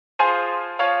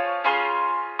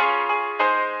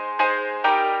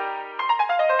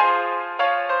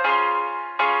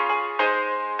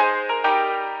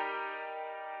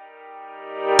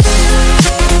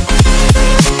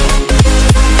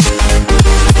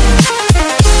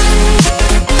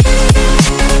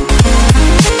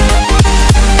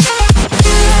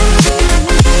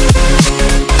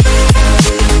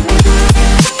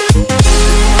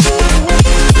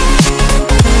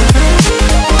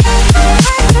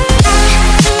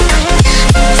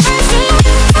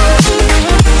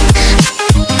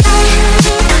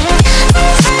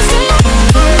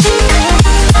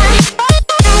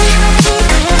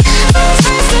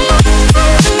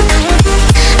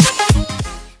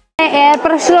Air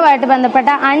പ്രഷറുമായിട്ട് ബന്ധപ്പെട്ട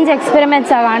 3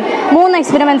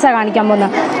 experiments കാണിക്കാൻ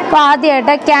പോകുന്നത്. അപ്പോൾ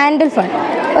ആദ്യമായിട്ട് കാൻഡിൽ ഫൺ,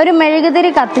 ഒരു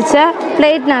മെഴുകുതിരി കത്തിച്ച്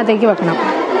പ്ലേറ്റിനകത്തേക്ക് വെക്കണം.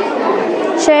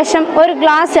 ശേഷം ഒരു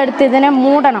ഗ്ലാസ് എടുത്ത് ഇതിനെ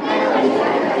മൂടണം.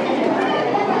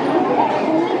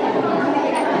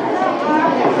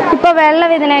 ഇപ്പോൾ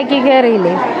വെള്ളം ഇതിനേക്ക്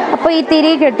കയറിയില്ലേ, അപ്പോൾ ഈ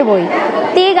തിരി കെട്ടുപോയി.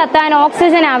 തീ കത്താൻ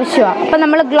ഓക്സിജൻ ആവശ്യമാണ്. അപ്പോൾ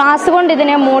നമ്മൾ ഗ്ലാസ് കൊണ്ട്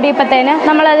ഇതിനെ മൂടിയപ്പോഴത്തേന്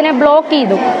നമ്മളതിനെ ബ്ലോക്ക്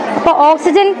ചെയ്തു. അപ്പോൾ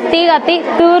ഓക്സിജൻ തീ കത്തി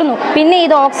തീർന്നു. പിന്നെ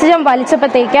ഇത് ഓക്സിജൻ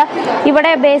വലിച്ചപ്പോഴത്തേക്ക്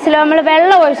ഇവിടെ ബേസിൽ നമ്മൾ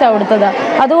വെള്ളം ഒഴിച്ചാണ് കൊടുത്തത്,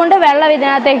 അതുകൊണ്ട് വെള്ളം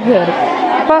ഇതിനകത്തേക്ക് കയറി.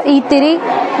 അപ്പോൾ ഈ തിരി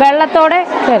വെള്ളത്തോടെ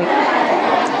കയറി.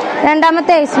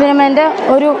 രണ്ടാമത്തെ എക്സ്പെരിമെൻ്റ്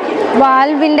ഒരു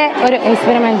വാൽവിൻ്റെ ഒരു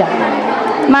എക്സ്പെരിമെൻ്റാണ്,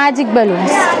 മാജിക്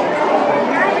ബലൂൺസ്.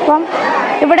 അപ്പം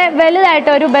ഇവിടെ വലുതായിട്ട്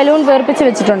ഒരു ബലൂൺ വീർപ്പിച്ച്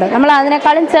വെച്ചിട്ടുണ്ട്. നമ്മൾ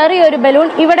അതിനേക്കാളും ചെറിയൊരു ബലൂൺ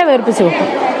ഇവിടെ വീർപ്പിച്ച് വെക്കും.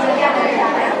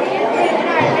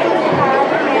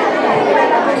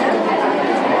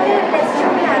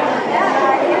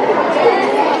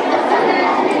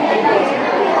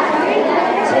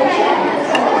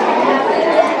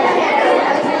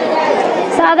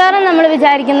 സാധാരണ നമ്മൾ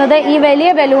വിചാരിക്കുന്നത് ഈ വലിയ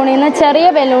ബലൂണിൽ നിന്ന് ചെറിയ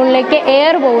ബലൂണിലേക്ക്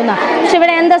എയർ പോകുന്ന, പക്ഷെ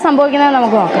ഇവിടെ എന്താ സംഭവിക്കുന്നത്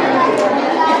നമുക്ക് നോക്കാം.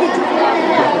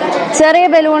 ചെറിയ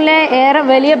ബലൂണിലെ എയർ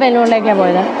വലിയ ബലൂണിലേക്കാണ്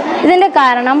പോയത്. ഇതിൻ്റെ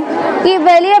കാരണം ഈ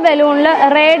വലിയ ബലൂണിൽ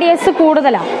റേഡിയസ്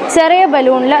കൂടുതലാണ്, ചെറിയ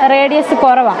ബലൂണിൽ റേഡിയസ്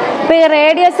കുറവാണ്. അപ്പോൾ ഈ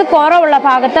റേഡിയസ് കുറവുള്ള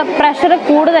ഭാഗത്ത് പ്രഷർ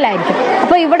കൂടുതലായിരിക്കും.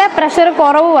 അപ്പോൾ ഇവിടെ പ്രഷർ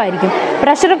കുറവുമായിരിക്കും.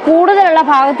 പ്രഷർ കൂടുതലുള്ള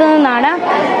ഭാഗത്തു നിന്നാണ്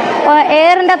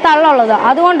എയറിൻ്റെ തള്ളുള്ളത്.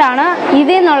 അതുകൊണ്ടാണ്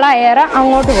ഇതിൽ നിന്നുള്ള എയർ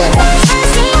അങ്ങോട്ട് പോയത്.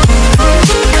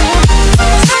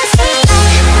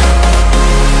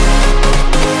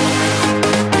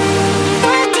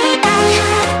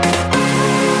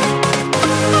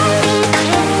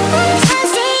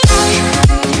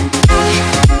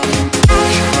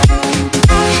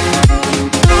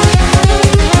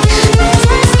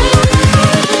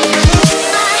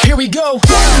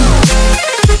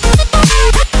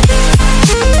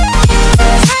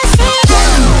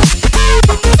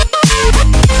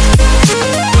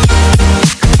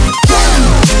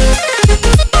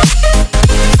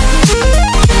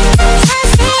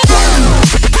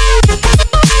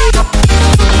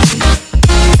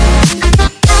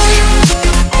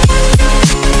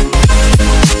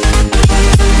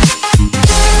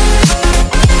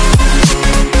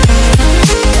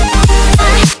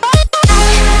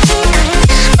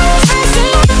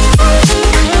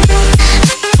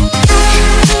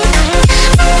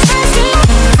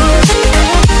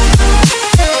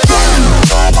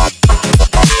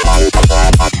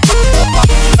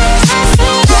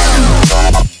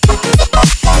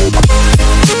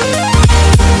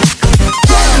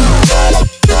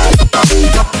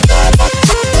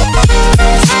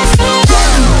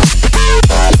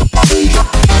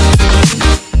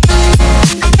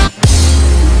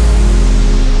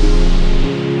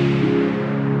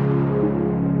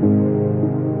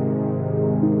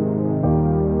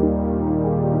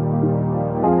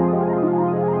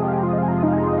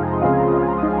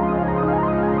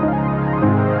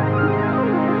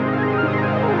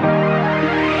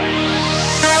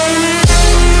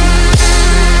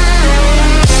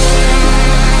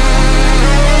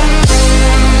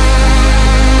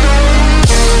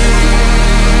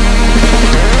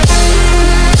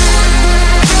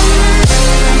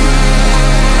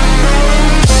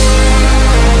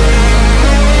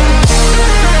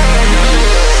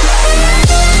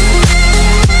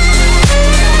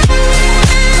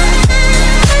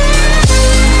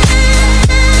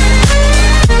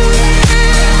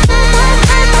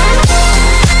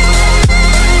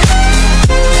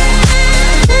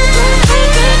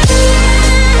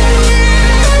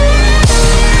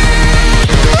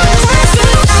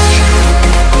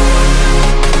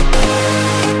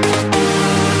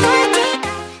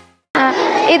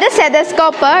 ഇത്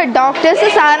സ്റ്റെതസ്കോപ്പ് ഡോക്ടേഴ്സ്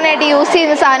സാധാരണയായിട്ട് യൂസ്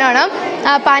ചെയ്യുന്ന സാധനമാണ്.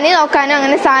 പനി നോക്കാനും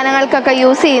അങ്ങനെ സാധനങ്ങൾക്കൊക്കെ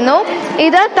യൂസ് ചെയ്യുന്നു.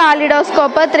 ഇത്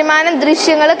കാലിഡോസ്കോപ്പ്, ത്രിമാന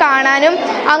ദൃശ്യങ്ങൾ കാണാനും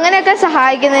അങ്ങനെയൊക്കെ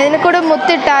സഹായിക്കുന്നത്. ഇതിനെ കൂടെ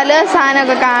മുത്തിട്ടാൽ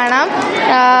സാധനമൊക്കെ കാണാം.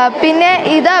 പിന്നെ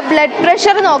ഇത് ബ്ലഡ്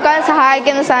പ്രഷർ നോക്കാൻ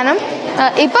സഹായിക്കുന്ന സാധനം,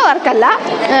 ഇപ്പോൾ വർക്കല്ല.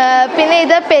 പിന്നെ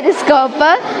ഇത് പെരിസ്കോപ്പ്,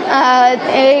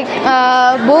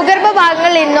 ഭൂഗർഭ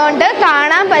ഭാഗങ്ങളിൽ ഇരുന്നുകൊണ്ട്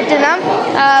കാണാൻ പറ്റുന്ന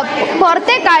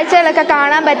പുറത്തെ കാഴ്ചകളൊക്കെ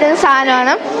കാണാൻ പറ്റുന്ന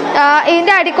സാധനമാണ്.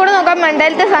 ഇതിൻ്റെ അടിക്കൂടെ നോക്കാൻ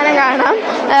മണ്ടയിലത്തെ സാധനം കാണാം.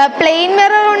 പ്ലെയിൻ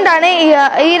മിറർ കൊണ്ടാണ്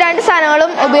ഈ രണ്ട്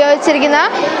സാധനങ്ങളും ഉപയോഗിച്ചിരിക്കുന്നത്.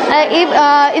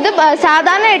 ഇത്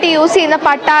സാധാരണയായിട്ട് യൂസ് ചെയ്യുന്ന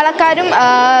പട്ടാളക്കാരും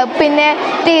പിന്നെ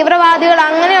തീവ്രവാദികൾ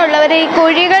അങ്ങനെയുള്ളവർ ഈ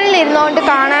കുഴികളിൽ ഇരുന്നുകൊണ്ട്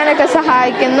കാണാനൊക്കെ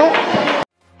സഹായിക്കുന്നു.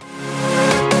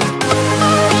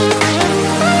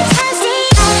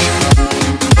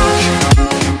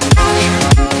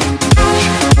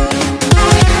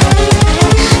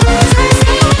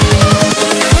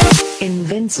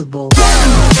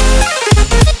 Invincible.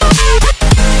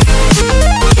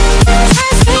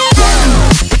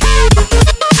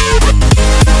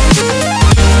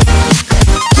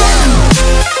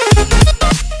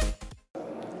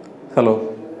 ഹലോ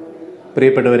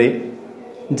പ്രിയപ്പെട്ടവരെ,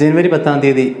 ജനുവരി 10-ാം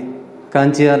തീയതി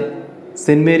Kanchiyar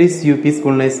cent Mary's U P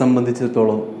സ്കൂളിനെ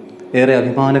സംബന്ധിച്ചിടത്തോളം ഏറെ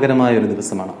അഭിമാനകരമായ ഒരു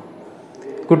ദിവസമാണ്.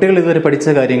 കുട്ടികൾ ഇതുവരെ പഠിച്ച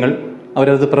കാര്യങ്ങൾ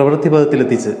അവരത്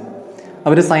പ്രവൃത്തിപഥത്തിലെത്തിച്ച്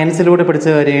അവർ സയൻസിലൂടെ പഠിച്ച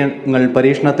കാര്യങ്ങൾ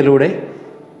പരീക്ഷണത്തിലൂടെ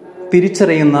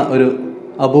തിരിച്ചറിയുന്ന ഒരു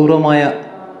അപൂർവമായ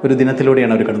ഒരു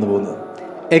ദിനത്തിലൂടെയാണ് അവർ കടന്നു പോകുന്നത്.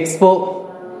 Expo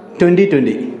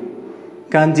 2020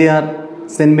 Kanchiyar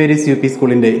cent Mary's U P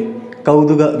സ്കൂളിൻ്റെ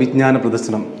കൗതുക വിജ്ഞാന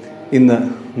പ്രദർശനം ഇന്ന്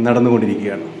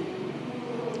നടന്നുകൊണ്ടിരിക്കുകയാണ്.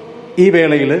 ഈ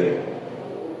വേളയിൽ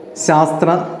ശാസ്ത്ര,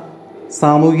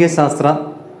 സാമൂഹിക ശാസ്ത്ര,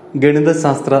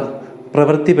 ഗണിതശാസ്ത്ര,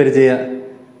 പ്രവൃത്തി പരിചയ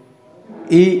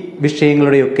ഈ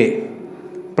വിഷയങ്ങളുടെയൊക്കെ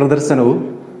പ്രദർശനവും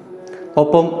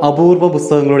ഒപ്പം അപൂർവ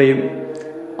പുസ്തകങ്ങളുടെയും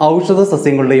ഔഷധ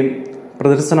സസ്യങ്ങളുടെയും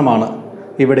പ്രദർശനമാണ്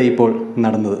ഇവിടെ ഇപ്പോൾ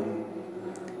നടന്നത്.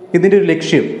 ഇതിൻ്റെ ഒരു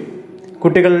ലക്ഷ്യം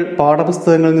കുട്ടികൾ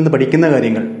പാഠപുസ്തകങ്ങളിൽ നിന്ന് പഠിക്കുന്ന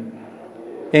കാര്യങ്ങൾ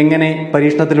എങ്ങനെ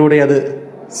പരീക്ഷണത്തിലൂടെ അത്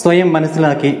സ്വയം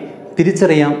മനസ്സിലാക്കി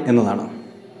തിരിച്ചറിയാം എന്നതാണ്.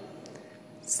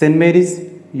 സെൻറ് മേരീസ്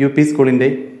യു പി സ്കൂളിൻ്റെ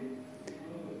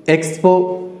എക്സ്പോ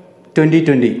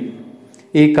 2020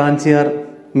 ഈ കാഞ്ചിയാർ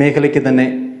മേഖലയ്ക്ക് തന്നെ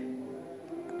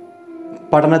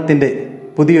പഠനത്തിൻ്റെ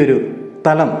പുതിയൊരു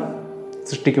തലം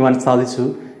സൃഷ്ടിക്കുവാൻ സാധിച്ചു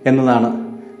എന്നതാണ്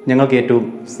ഞങ്ങൾക്ക് ഏറ്റവും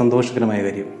സന്തോഷകരമായ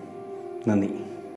കാര്യം. നന്ദി.